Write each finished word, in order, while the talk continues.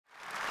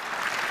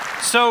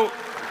So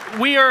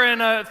we are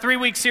in a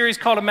 3-week series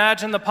called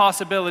Imagine the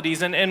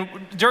Possibilities. And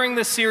during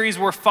this series,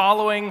 we're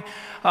following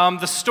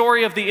the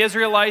story of the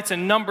Israelites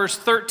in Numbers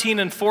 13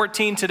 and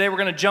 14. Today, we're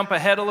going to jump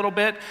ahead a little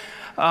bit.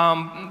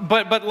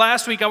 But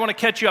last week, I want to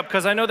catch you up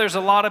because I know there's a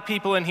lot of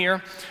people in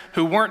here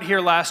who weren't here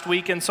last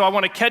week. And so I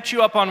want to catch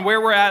you up on where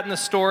we're at in the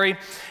story.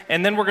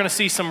 And then we're going to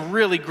see some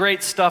really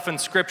great stuff in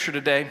Scripture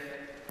today.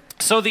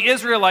 So the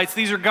Israelites,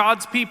 these are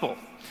God's people.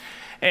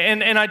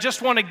 And I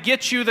just want to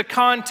get you the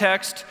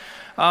context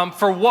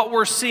for what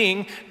we're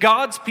seeing.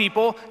 God's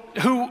people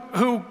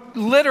who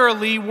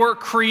literally were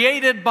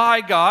created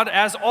by God,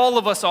 as all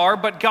of us are,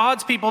 but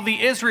God's people,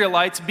 the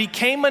Israelites,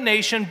 became a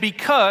nation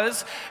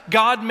because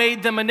God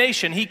made them a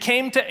nation. He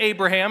came to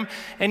Abraham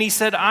and he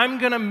said, I'm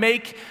going to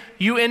make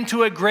you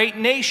into a great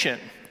nation.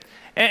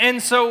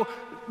 And so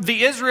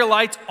the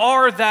Israelites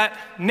are that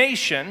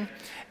nation.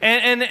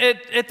 And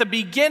at the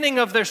beginning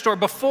of their story,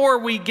 before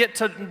we get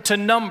to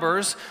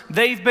Numbers,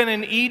 they've been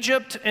in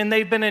Egypt, and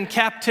they've been in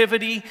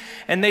captivity,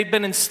 and they've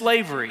been in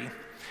slavery.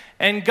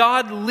 And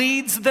God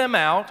leads them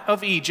out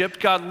of Egypt,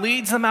 God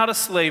leads them out of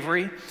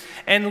slavery,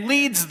 and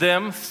leads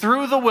them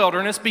through the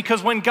wilderness,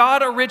 because when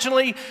God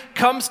originally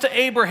comes to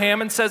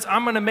Abraham and says,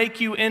 I'm going to make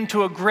you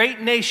into a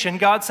great nation,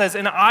 God says,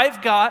 and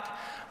I've got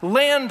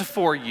land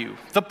for you,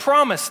 the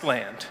promised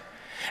land.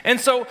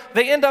 And so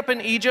they end up in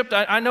Egypt.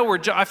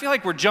 I feel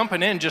like we're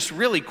jumping in just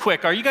really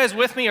quick. Are you guys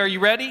with me? Are you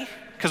ready?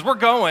 Because we're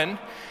going.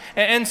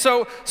 And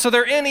so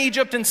they're in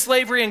Egypt in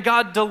slavery, and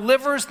God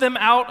delivers them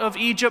out of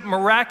Egypt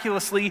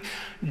miraculously,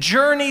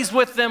 journeys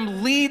with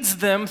them, leads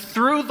them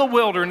through the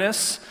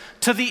wilderness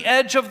to the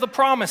edge of the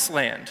promised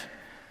land.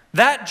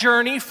 That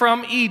journey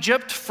from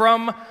Egypt,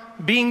 from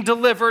being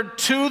delivered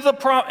to the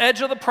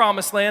edge of the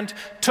promised land,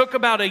 took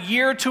about a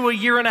year to a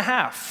year and a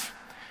half.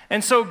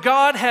 And so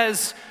God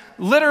has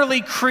literally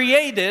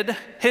created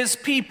his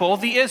people,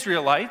 the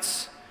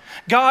Israelites.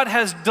 God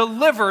has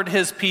delivered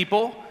his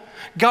people.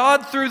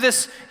 God, through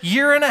this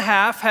year and a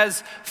half,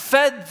 has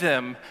fed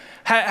them,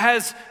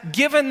 has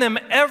given them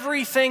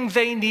everything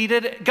they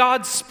needed.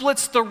 God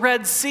splits the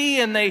Red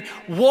Sea and they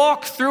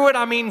walk through it.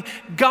 I mean,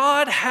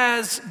 God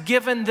has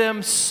given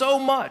them so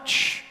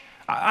much.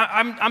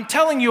 I'm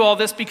telling you all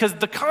this because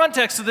the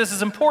context of this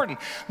is important.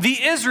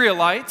 The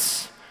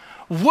Israelites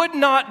would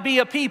not be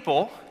a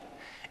people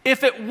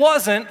if it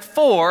wasn't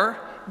for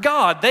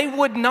God. They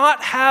would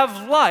not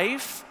have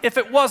life if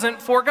it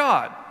wasn't for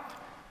God.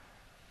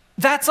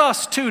 That's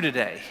us too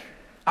today.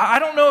 I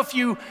don't know if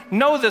you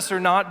know this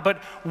or not,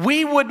 but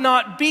we would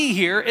not be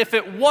here if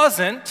it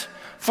wasn't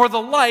for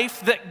the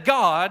life that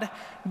God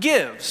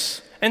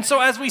gives. And so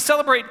as we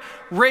celebrate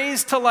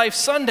Raised to Life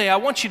Sunday, I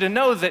want you to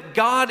know that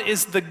God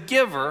is the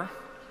giver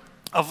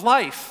of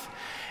life.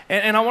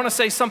 And I want to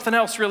say something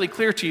else really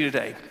clear to you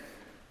today.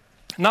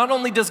 Not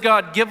only does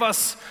God give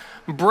us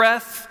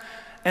breath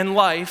and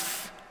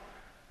life,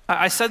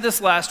 I said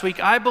this last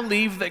week, I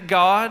believe that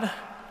God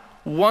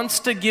wants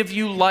to give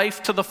you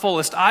life to the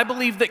fullest. I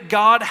believe that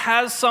God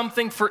has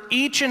something for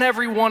each and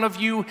every one of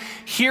you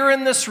here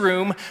in this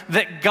room,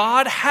 that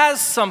God has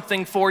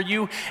something for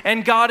you,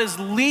 and God is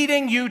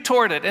leading you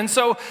toward it. And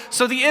so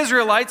the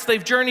Israelites,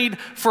 they've journeyed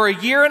for a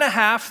year and a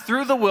half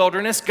through the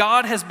wilderness.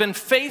 God has been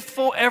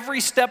faithful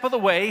every step of the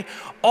way.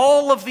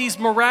 All of these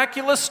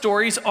miraculous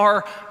stories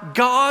are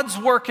God's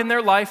work in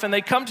their life, and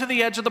they come to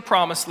the edge of the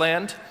promised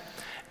land,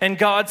 and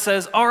God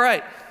says, all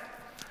right,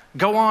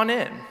 go on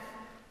in.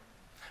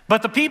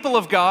 But the people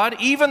of God,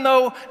 even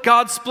though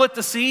God split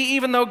the sea,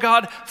 even though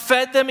God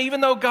fed them, even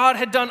though God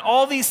had done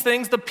all these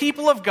things, the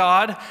people of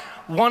God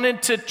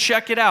wanted to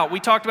check it out.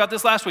 We talked about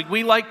this last week.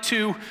 We like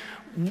to,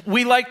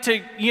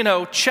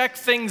 check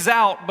things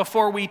out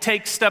before we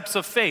take steps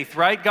of faith,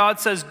 right? God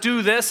says,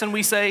 do this, and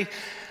we say,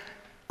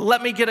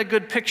 let me get a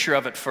good picture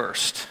of it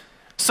first.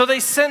 So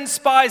they send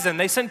spies in.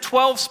 They send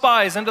 12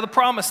 spies into the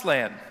promised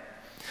land.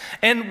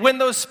 And when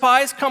those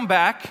spies come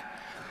back,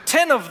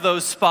 10 of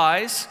those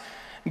spies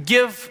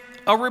give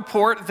a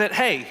report that,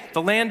 hey,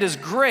 the land is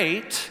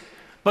great,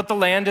 but the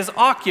land is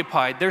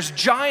occupied. There's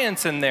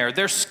giants in there.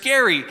 They're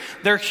scary.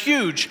 They're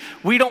huge.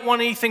 We don't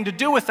want anything to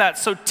do with that.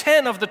 So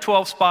 10 of the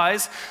 12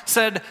 spies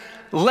said,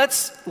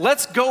 let's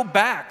go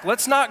back.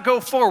 Let's not go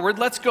forward.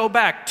 Let's go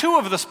back. 2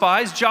 of the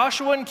spies,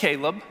 Joshua and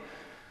Caleb,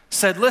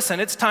 said, listen,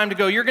 it's time to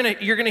go. You're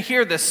gonna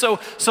hear this. So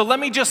let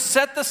me just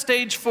set the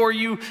stage for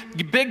you.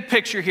 Big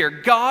picture here.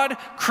 God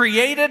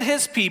created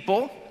his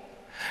people.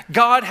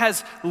 God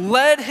has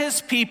led his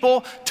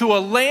people to a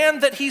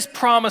land that he's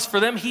promised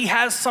for them. He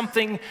has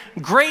something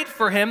great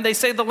for him. They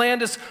say the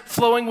land is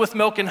flowing with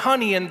milk and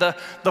honey, and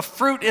the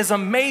fruit is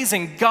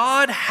amazing.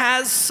 God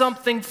has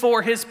something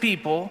for his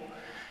people.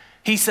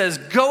 He says,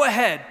 go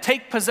ahead,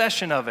 take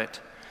possession of it.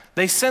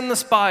 They send the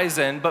spies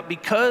in, but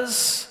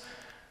because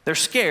they're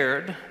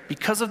scared,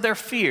 because of their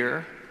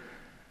fear,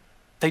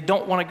 they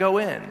don't want to go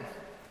in.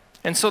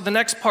 And so the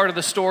next part of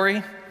the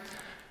story,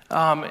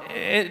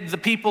 the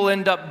people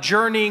end up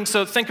journeying.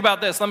 So think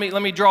about this. Let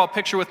me draw a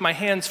picture with my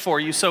hands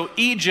for you. So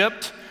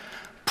Egypt,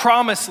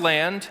 promised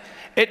land,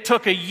 It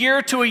took a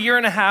year to a year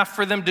and a half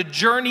for them to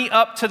journey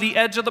up to the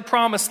edge of the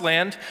promised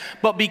land,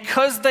 but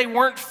because they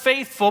weren't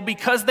faithful,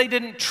 because they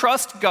didn't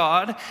trust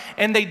God,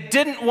 and they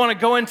didn't want to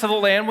go into the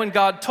land when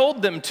God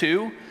told them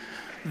to,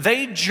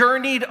 they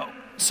journeyed,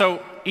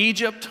 so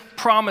Egypt,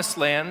 promised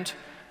land,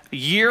 a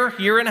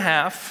year and a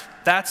half,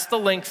 that's the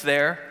length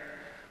there.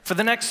 For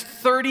the next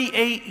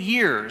 38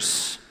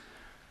 years,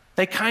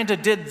 they kind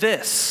of did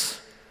this,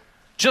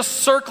 just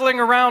circling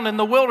around in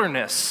the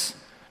wilderness,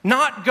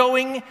 not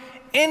going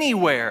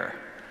anywhere.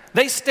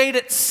 They stayed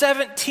at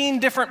 17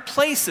 different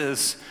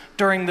places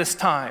during this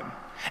time.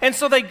 And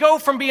so they go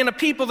from being a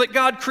people that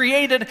God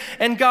created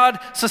and God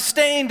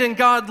sustained and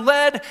God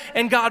led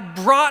and God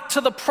brought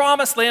to the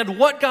promised land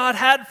what God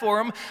had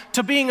for them,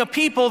 to being a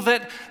people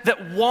that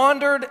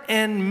wandered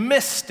and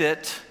missed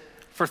it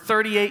for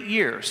 38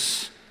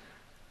 years.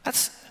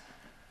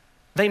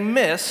 They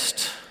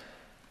missed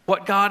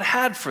what God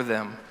had for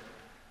them.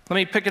 Let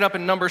me pick it up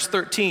in Numbers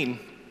 13.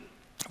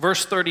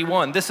 Verse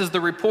 31, this is the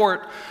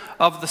report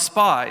of the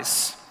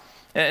spies.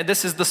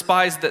 This is the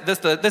spies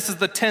this is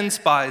the 10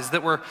 spies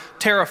that were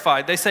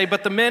terrified. They say,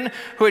 but the men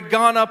who had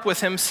gone up with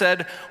him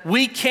said,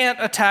 we can't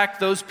attack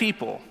those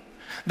people.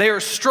 They are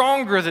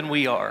stronger than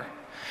we are.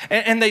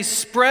 And they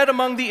spread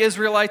among the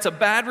Israelites a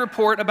bad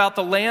report about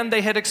the land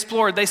they had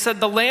explored. They said,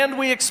 the land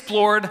we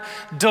explored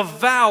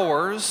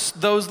devours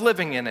those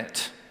living in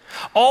it.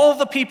 All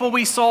the people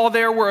we saw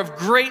there were of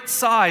great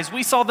size.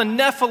 We saw the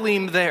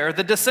Nephilim there.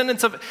 The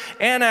descendants of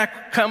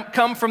Anak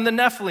come from the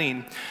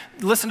Nephilim.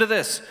 Listen to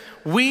this.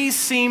 We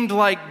seemed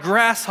like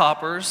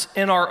grasshoppers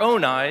in our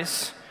own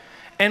eyes,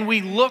 and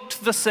we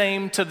looked the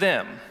same to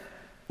them.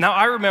 Now,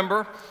 I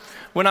remember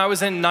when I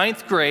was in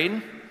 9th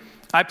grade,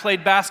 I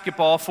played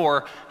basketball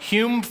for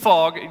Hume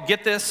Fogg.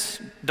 Get this,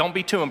 don't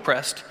be too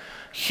impressed.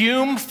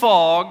 Hume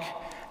Fogg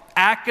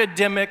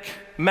Academic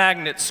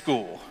Magnet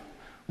School.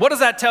 What does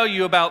that tell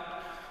you about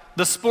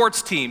the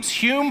sports teams?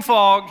 Hume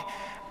Fogg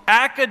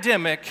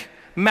Academic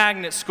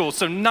Magnet School.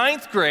 So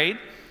 9th grade,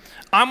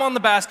 I'm on the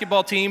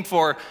basketball team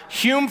for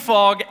Hume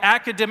Fogg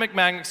Academic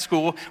Magnet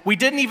School. We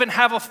didn't even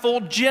have a full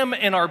gym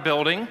in our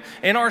building,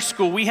 in our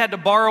school. We had to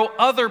borrow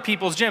other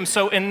people's gyms.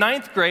 So in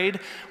 9th grade,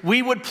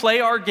 we would play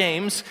our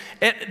games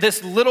at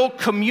this little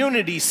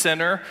community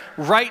center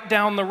right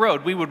down the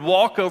road. We would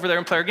walk over there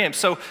and play our games.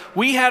 So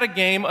we had a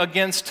game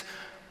against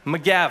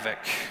McGavick.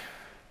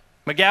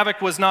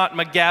 McGavick was not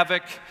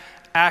McGavick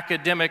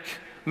Academic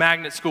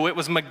Magnet School. It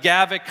was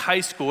McGavick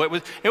High School.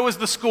 It was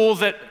the school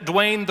that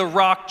Dwayne "The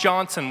Rock"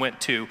 Johnson went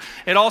to.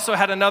 It also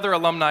had another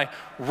alumni,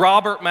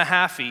 Robert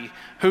Mahaffey,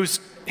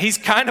 he's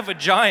kind of a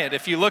giant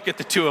if you look at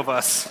the two of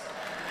us.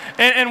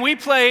 And we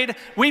played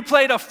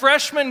a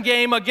freshman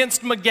game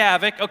against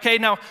McGavick. Okay,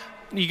 now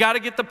you got to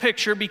get the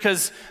picture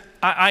because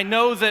I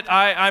know that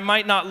I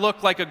might not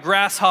look like a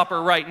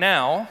grasshopper right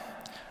now.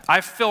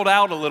 I've filled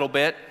out a little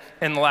bit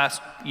in the last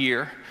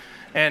year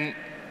and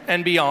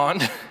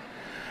beyond.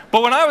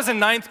 But when I was in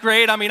 9th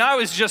grade, I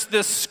was just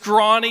this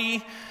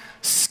scrawny,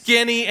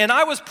 skinny, and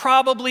I was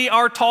probably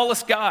our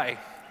tallest guy.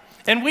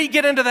 And we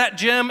get into that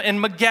gym, and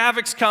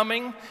McGavick's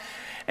coming,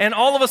 and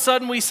all of a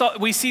sudden we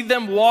see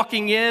them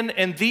walking in,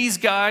 and these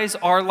guys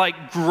are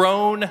like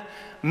grown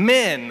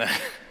men.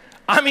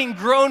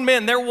 Grown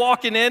men. They're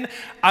walking in.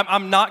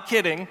 I'm not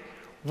kidding.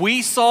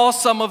 We saw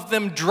some of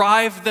them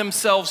drive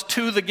themselves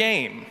to the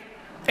game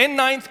in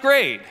 9th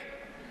grade.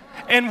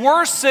 And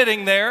we're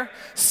sitting there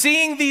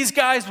seeing these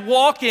guys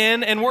walk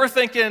in, and we're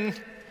thinking,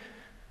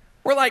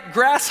 we're like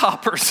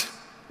grasshoppers.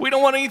 We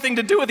don't want anything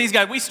to do with these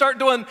guys. We start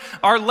doing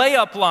our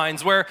layup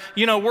lines where,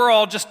 we're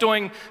all just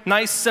doing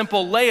nice,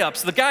 simple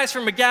layups. The guys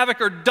from McGavick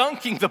are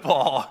dunking the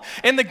ball,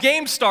 and the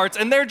game starts,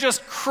 and they're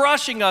just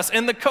crushing us.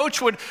 And the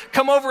coach would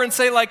come over and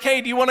say, like,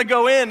 hey, do you want to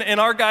go in? And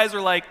our guys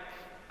are like,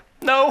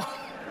 no,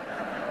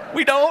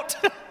 we don't.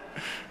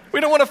 We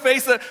don't want to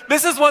face it.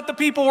 This is what the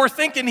people were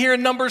thinking here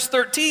in Numbers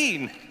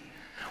 13.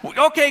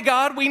 Okay,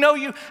 God, we know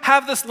you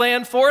have this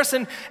land for us,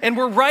 and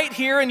we're right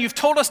here, and you've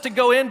told us to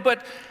go in,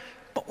 but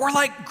we're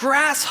like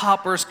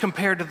grasshoppers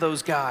compared to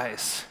those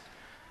guys.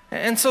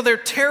 And so they're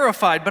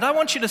terrified. But I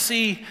want you to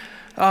see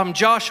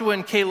Joshua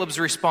and Caleb's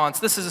response.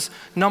 This is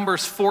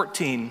Numbers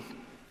 14.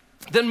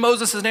 Then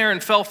Moses and Aaron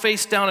fell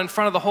face down in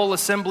front of the whole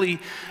assembly,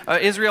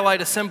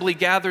 Israelite assembly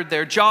gathered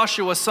there.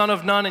 Joshua, son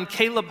of Nun, and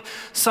Caleb,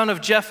 son of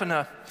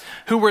Jephunneh,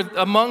 who were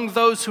among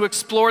those who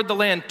explored the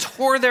land,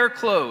 tore their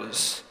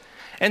clothes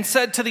and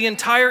said to the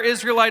entire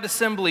Israelite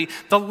assembly,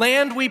 the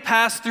land we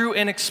passed through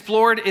and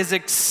explored is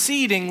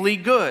exceedingly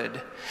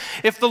good.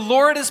 If the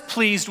Lord is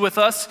pleased with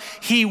us,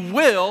 he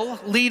will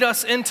lead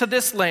us into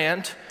this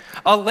land,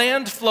 a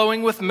land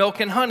flowing with milk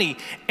and honey,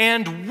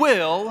 and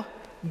will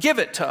give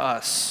it to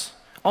us.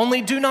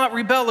 Only do not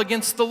rebel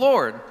against the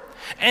Lord,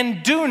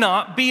 and do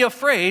not be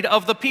afraid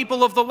of the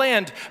people of the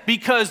land,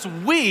 because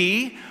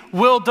we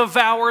will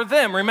devour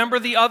them. Remember,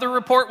 the other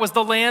report was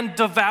the land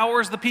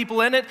devours the people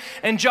in it.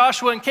 And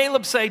Joshua and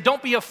Caleb say,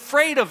 don't be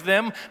afraid of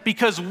them,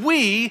 because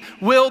we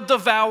will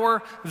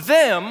devour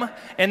them.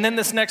 And then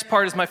this next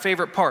part is my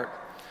favorite part.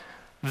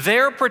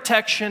 Their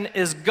protection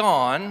is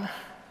gone,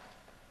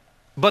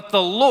 but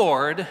the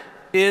Lord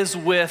is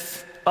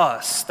with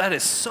us. That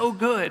is so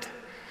good.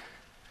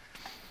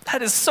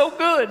 That is so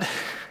good.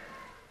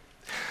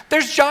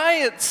 There's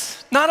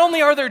giants. Not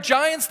only are there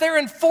giants, they're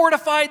in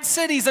fortified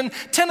cities. And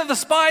 10 of the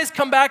spies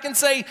come back and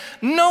say,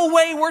 no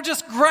way, we're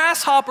just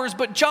grasshoppers.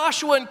 But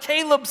Joshua and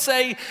Caleb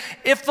say,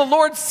 if the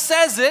Lord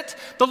says it,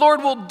 the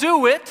Lord will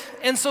do it.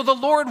 And so the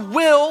Lord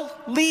will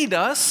lead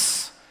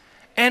us,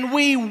 and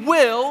we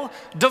will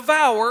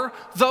devour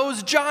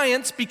those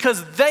giants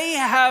because they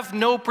have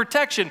no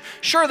protection.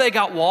 Sure, they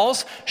got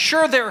walls.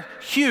 Sure, they're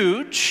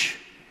huge.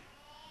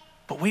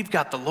 But we've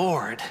got the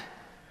Lord.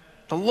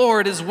 The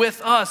Lord is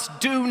with us.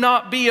 Do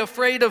not be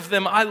afraid of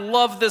them. I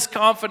love this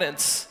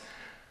confidence.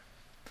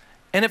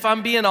 And if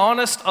I'm being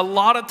honest, a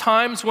lot of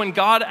times when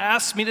God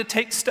asks me to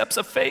take steps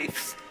of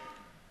faith,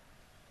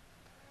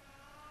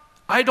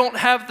 I don't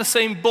have the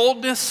same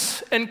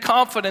boldness and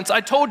confidence.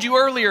 I told you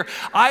earlier,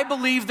 I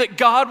believe that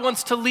God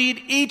wants to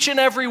lead each and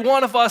every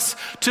one of us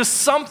to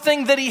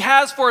something that He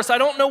has for us. I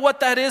don't know what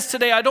that is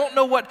today. I don't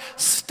know what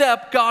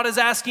step God is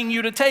asking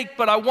you to take,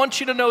 but I want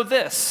you to know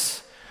this.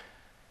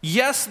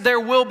 Yes, there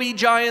will be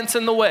giants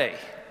in the way.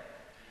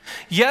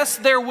 Yes,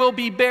 there will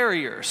be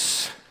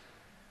barriers.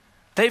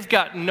 They've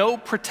got no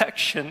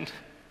protection.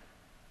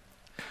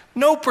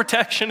 No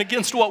protection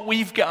against what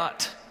we've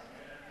got.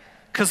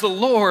 Because the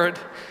Lord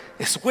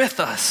is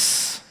with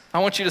us. I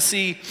want you to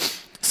see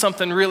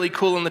something really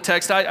cool in the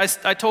text.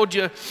 I told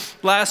you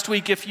last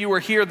week, if you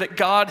were here, that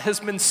God has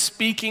been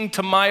speaking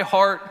to my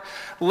heart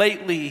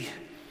lately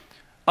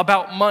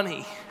about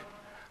money,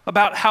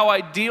 about how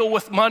I deal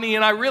with money.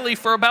 And I really,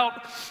 for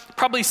about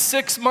probably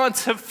 6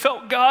 months, have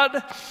felt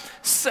God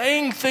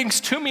saying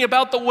things to me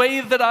about the way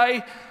that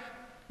I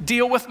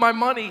deal with my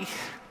money.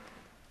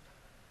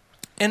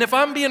 And if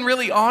I'm being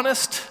really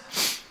honest,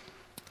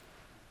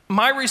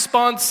 my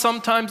response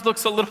sometimes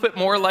looks a little bit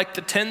more like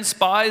the 10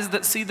 spies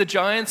that see the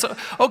giants.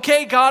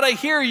 Okay, God, I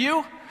hear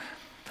you.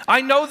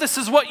 I know this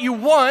is what you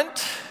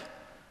want.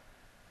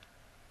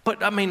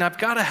 But I've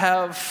got to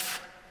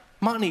have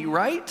money,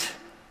 right?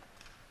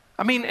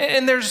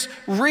 And there's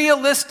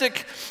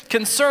realistic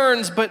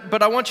concerns,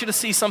 but I want you to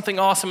see something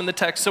awesome in the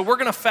text. So we're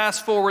going to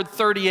fast forward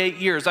 38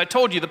 years. I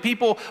told you, the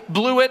people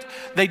blew it.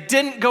 They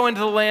didn't go into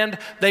the land.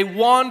 They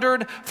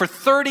wandered for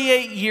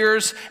 38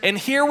 years, and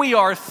here we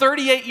are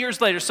 38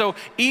 years later. So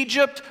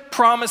Egypt,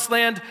 promised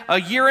land,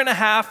 a year and a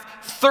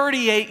half,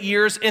 38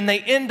 years, and they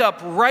end up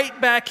right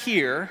back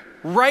here,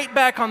 right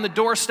back on the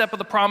doorstep of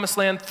the promised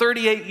land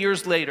 38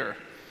 years later.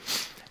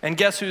 And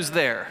guess who's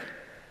there?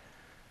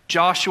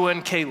 Joshua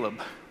and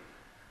Caleb,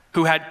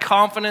 who had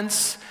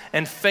confidence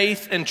and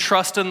faith and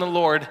trust in the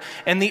Lord.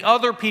 And the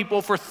other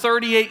people for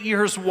 38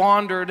 years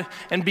wandered,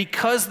 and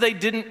because they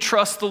didn't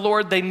trust the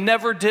Lord, they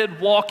never did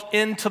walk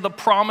into the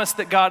promise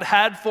that God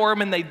had for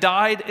them, and they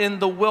died in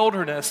the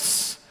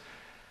wilderness.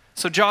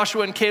 So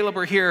Joshua and Caleb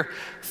are here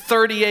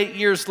 38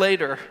 years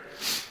later,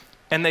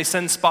 and they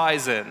send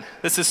spies in.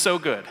 This is so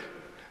good.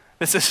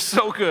 This is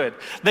so good.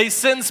 They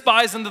send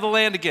spies into the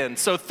land again.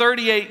 So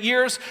 38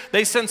 years,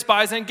 they send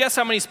spies in. Guess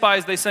how many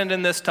spies they send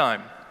in this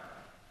time?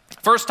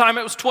 First time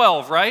it was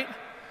 12, right?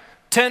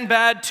 10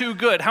 bad, 2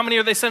 good. How many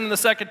are they sending the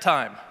second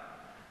time?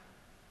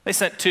 They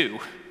sent 2.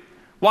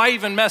 Why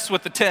even mess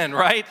with the 10,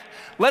 right?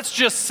 Let's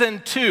just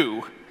send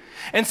 2.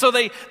 And so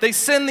they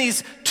send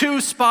these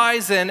 2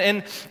 spies in,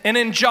 and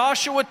in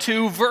Joshua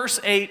 2, verse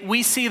 8,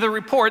 we see the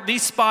report.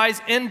 These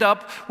spies end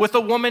up with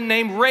a woman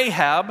named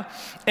Rahab,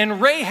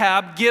 and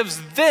Rahab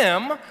gives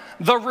them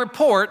the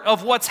report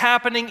of what's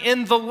happening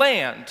in the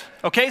land.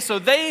 Okay, so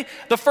they,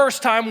 the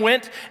first time,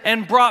 went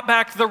and brought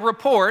back the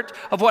report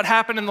of what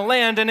happened in the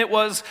land, and it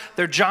was,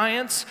 they're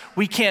giants,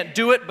 we can't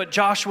do it, but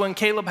Joshua and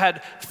Caleb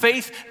had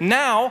faith.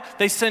 Now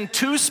they send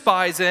 2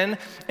 spies in,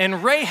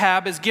 and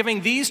Rahab is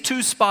giving these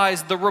 2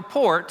 spies the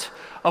report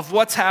of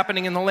what's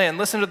happening in the land.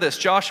 Listen to this,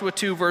 Joshua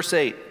 2, verse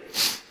 8.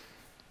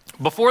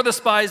 Before the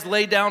spies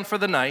lay down for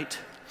the night,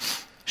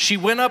 she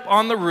went up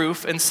on the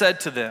roof and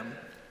said to them,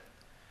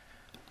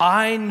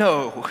 I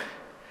know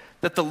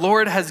that the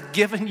Lord has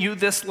given you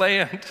this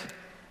land,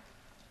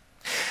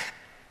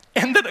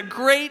 and that a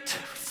great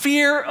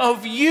fear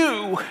of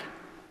you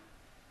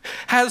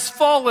has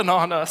fallen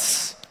on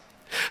us,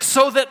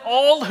 so that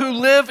all who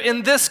live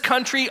in this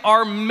country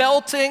are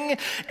melting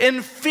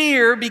in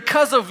fear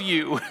because of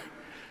you.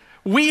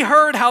 We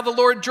heard how the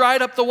Lord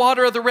dried up the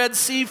water of the Red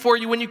Sea for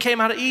you when you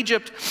came out of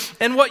Egypt,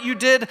 and what you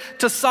did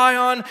to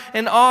Sihon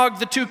and Og,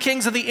 the 2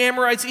 kings of the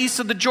Amorites east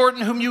of the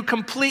Jordan, whom you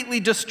completely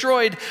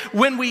destroyed.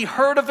 When we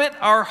heard of it,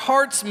 our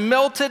hearts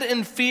melted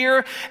in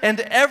fear, and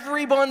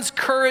everyone's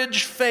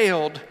courage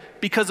failed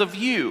because of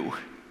you.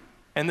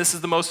 And this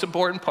is the most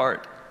important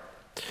part.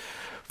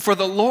 For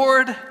the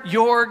Lord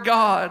your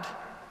God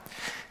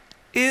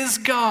is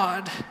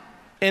God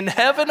in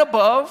heaven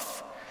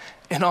above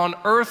and on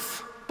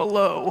earth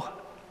below.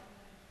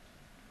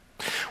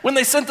 When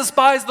they sent the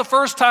spies the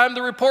first time,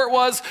 the report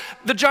was,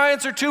 the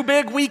giants are too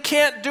big, we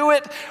can't do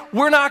it,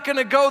 we're not going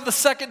to go. The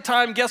second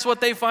time, guess what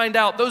they find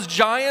out? Those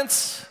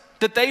giants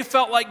that they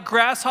felt like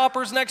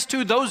grasshoppers next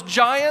to, those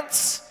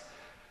giants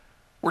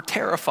were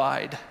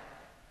terrified.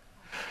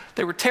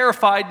 They were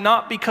terrified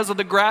not because of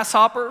the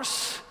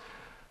grasshoppers,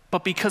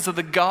 but because of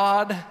the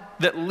God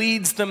that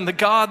leads them, the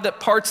God that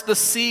parts the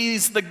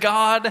seas, the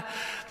God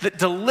that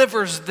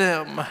delivers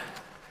them.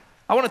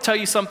 I want to tell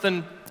you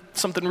something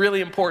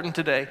really important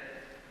today.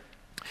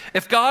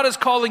 If God is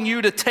calling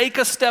you to take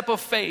a step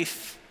of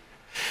faith,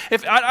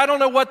 I don't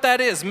know what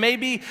that is.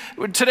 Maybe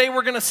today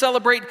we're going to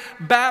celebrate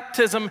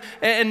baptism,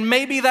 and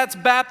maybe that's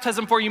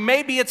baptism for you.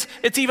 Maybe it's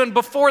even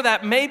before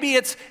that. Maybe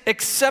it's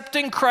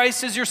accepting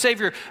Christ as your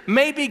Savior.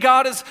 Maybe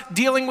God is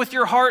dealing with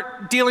your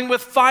heart, dealing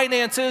with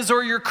finances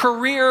or your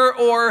career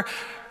or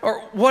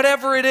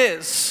whatever it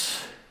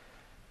is.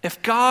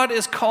 If God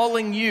is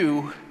calling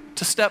you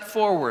to step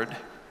forward,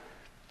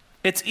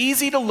 it's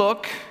easy to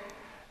look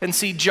and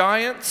see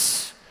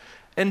giants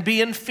and be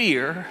in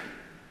fear.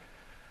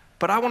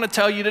 But I want to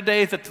tell you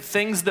today that the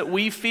things that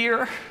we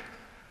fear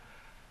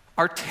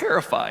are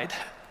terrified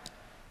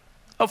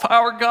of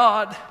our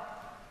God.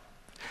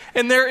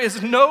 And there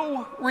is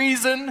no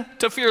reason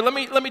to fear. Let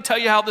me tell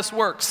you how this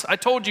works. I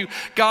told you,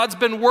 God's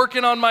been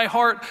working on my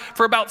heart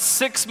for about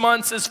 6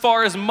 months as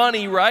far as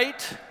money,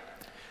 right?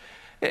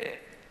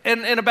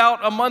 And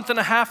about a month and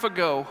a half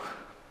ago,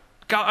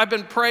 I've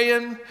been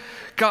praying.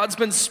 God's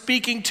been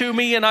speaking to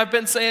me, and I've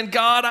been saying,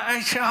 God,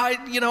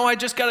 I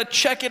just got to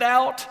check it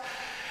out.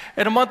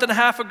 And a month and a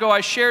half ago,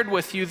 I shared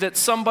with you that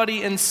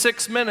somebody in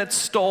 6 minutes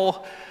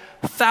stole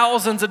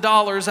thousands of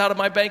dollars out of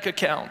my bank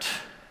account.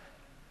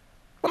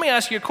 Let me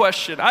ask you a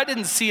question. I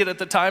didn't see it at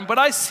the time, but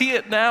I see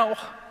it now.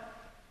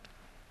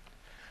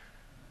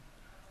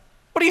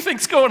 What do you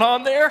think's going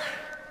on there?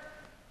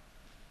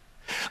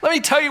 Let me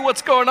tell you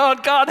what's going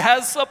on. God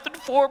has something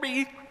for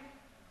me.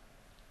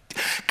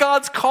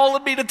 God's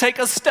calling me to take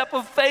a step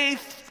of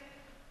faith.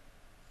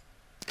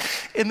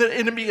 And the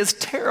enemy is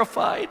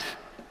terrified.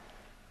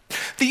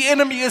 The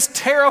enemy is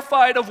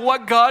terrified of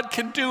what God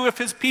can do if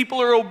his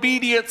people are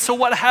obedient. So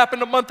what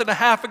happened a month and a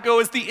half ago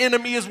is the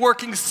enemy is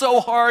working so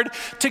hard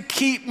to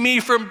keep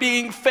me from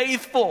being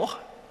faithful.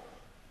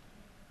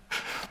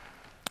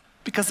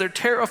 Because they're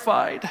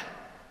terrified.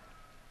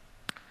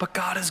 But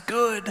God is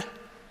good.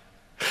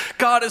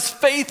 God is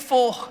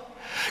faithful.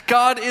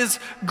 God is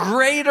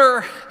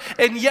greater.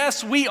 And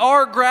yes, we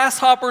are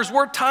grasshoppers.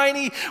 We're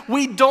tiny.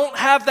 We don't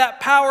have that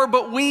power,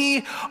 but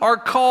we are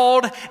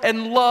called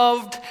and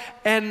loved,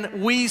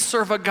 and we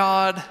serve a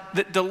God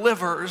that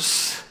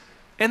delivers.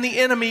 And the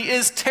enemy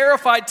is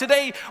terrified.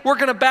 Today, we're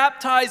going to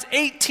baptize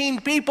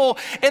 18 people,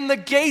 and the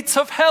gates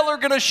of hell are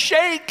going to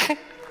shake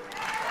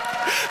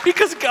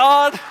because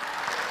God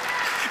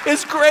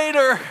is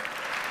greater.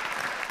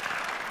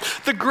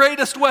 The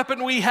greatest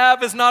weapon we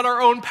have is not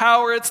our own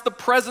power, it's the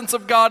presence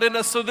of God in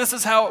us. So this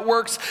is how it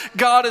works.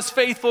 God is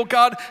faithful,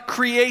 God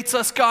creates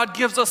us, God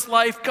gives us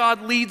life,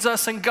 God leads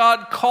us, and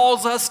God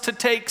calls us to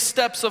take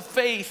steps of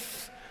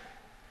faith.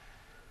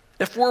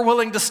 If we're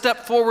willing to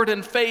step forward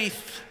in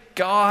faith,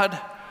 God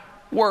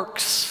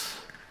works.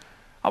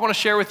 I want to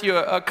share with you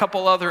a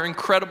couple other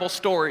incredible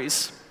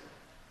stories.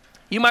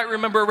 You might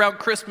remember around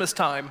Christmas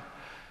time,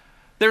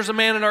 there's a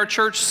man in our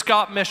church,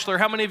 Scott Mishler.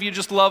 How many of you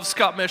just love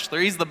Scott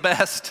Mishler? He's the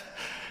best.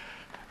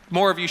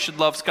 More of you should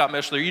love Scott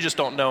Mishler. You just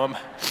don't know him.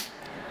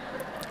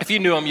 If you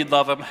knew him, you'd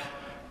love him.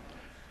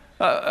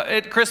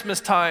 At Christmas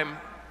time,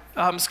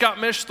 Scott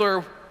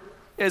Mishler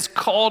is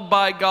called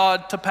by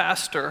God to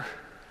pastor.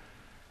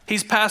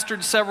 He's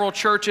pastored several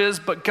churches,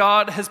 but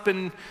God has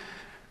been,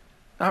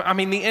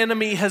 the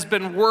enemy has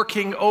been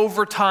working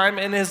overtime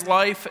in his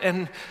life,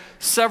 and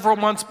several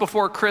months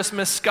before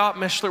Christmas, Scott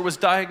Mishler was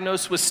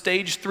diagnosed with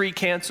stage 3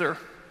 cancer.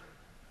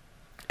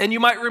 And you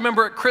might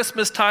remember at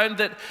Christmas time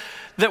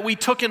that we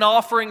took an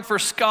offering for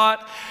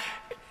Scott.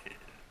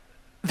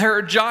 There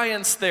are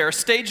giants there,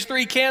 stage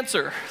 3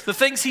 cancer, the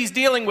things he's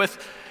dealing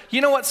with.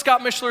 You know what Scott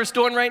Mishler is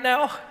doing right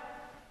now?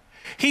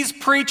 He's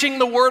preaching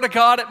the word of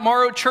God at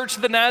Morrow Church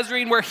of the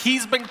Nazarene, where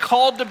he's been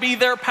called to be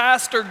their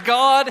pastor.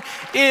 God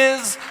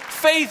is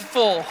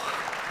faithful.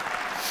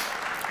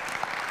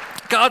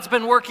 God's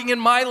been working in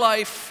my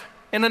life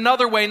in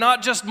another way,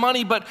 not just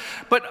money, but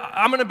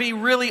I'm going to be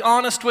really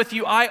honest with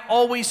you. I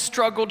always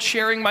struggled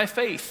sharing my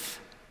faith.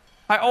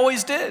 I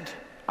always did.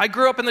 I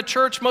grew up in the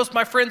church. Most of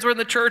my friends were in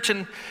the church,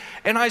 and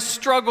I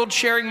struggled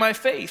sharing my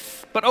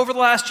faith. But over the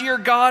last year,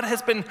 God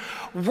has been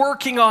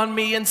working on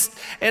me, and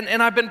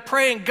I've been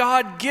praying,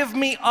 God, give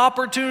me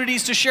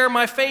opportunities to share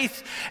my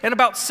faith. And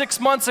about 6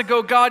 months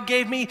ago, God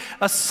gave me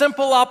a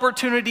simple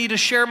opportunity to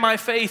share my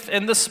faith.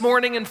 And this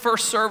morning in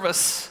first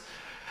service,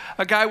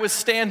 a guy was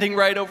standing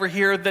right over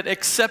here that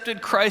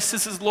accepted Christ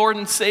as his Lord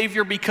and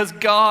Savior because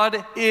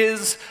God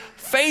is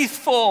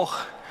faithful.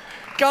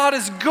 God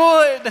is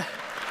good.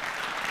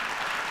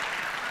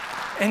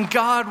 And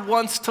God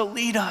wants to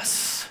lead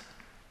us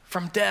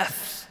from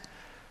death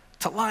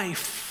to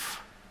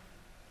life.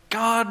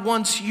 God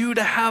wants you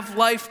to have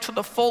life to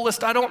the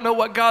fullest. I don't know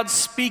what God's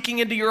speaking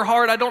into your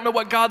heart. I don't know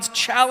what God's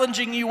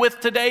challenging you with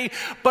today,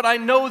 but I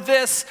know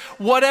this,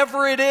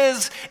 whatever it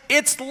is,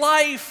 it's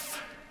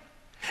life.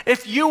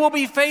 If you will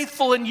be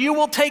faithful and you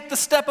will take the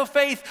step of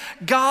faith,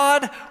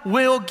 God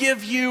will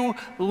give you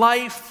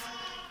life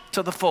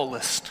to the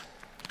fullest.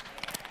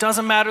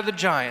 Doesn't matter the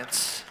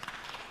giants.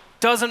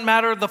 Doesn't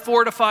matter the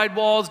fortified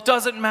walls.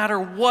 Doesn't matter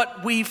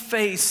what we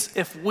face.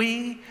 If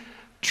we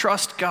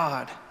trust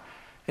God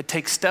and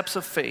take steps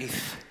of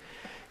faith,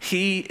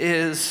 He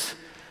is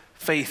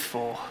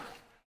faithful.